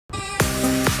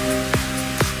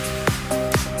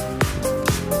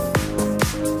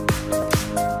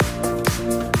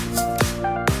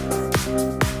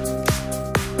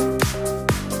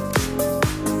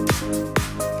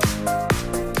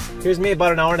Here's me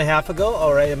about an hour and a half ago.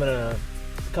 All right, I'm gonna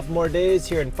a couple more days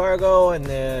here in Fargo, and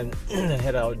then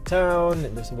head out of town.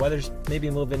 And there's some weather's maybe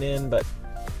moving in, but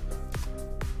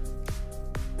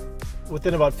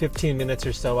within about 15 minutes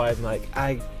or so, I'm like,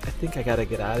 I think I gotta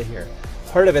get out of here.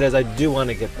 Part of it is I do want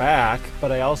to get back,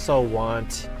 but I also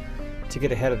want to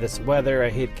get ahead of this weather. I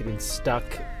hate getting stuck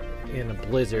in a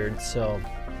blizzard, so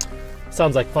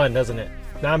sounds like fun, doesn't it?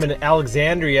 Now I'm in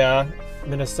Alexandria,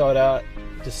 Minnesota.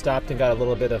 Just stopped and got a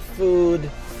little bit of food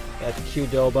at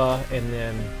Qdoba, and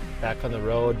then back on the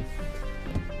road.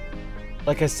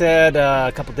 Like I said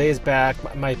a couple days back,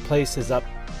 my place is up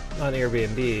on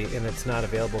Airbnb and it's not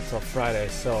available till Friday,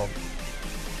 so I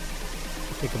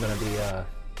think I'm gonna be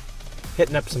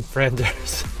hitting up some friends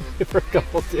for a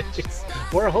couple days,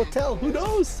 or a hotel, who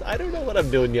knows? I don't know what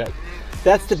I'm doing yet.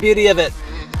 That's the beauty of it.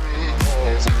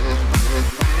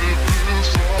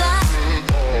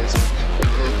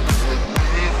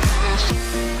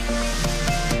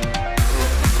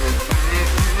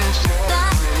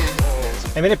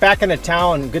 I made it back into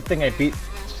town. Good thing I beat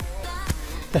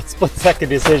that split-second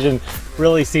decision.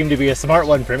 Really seemed to be a smart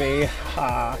one for me.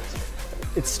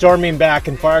 It's storming back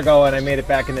in Fargo, and I made it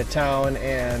back into town,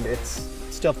 and it's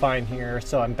still fine here.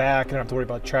 So I'm back. I don't have to worry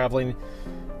about traveling.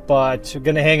 But we're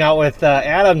gonna hang out with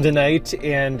Adam tonight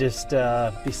and just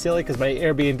be silly, because my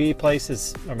Airbnb place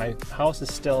is, or my house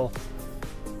is still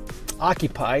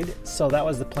occupied. So that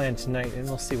was the plan tonight, and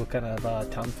we'll see what kind of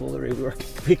tomfoolery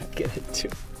we can get into.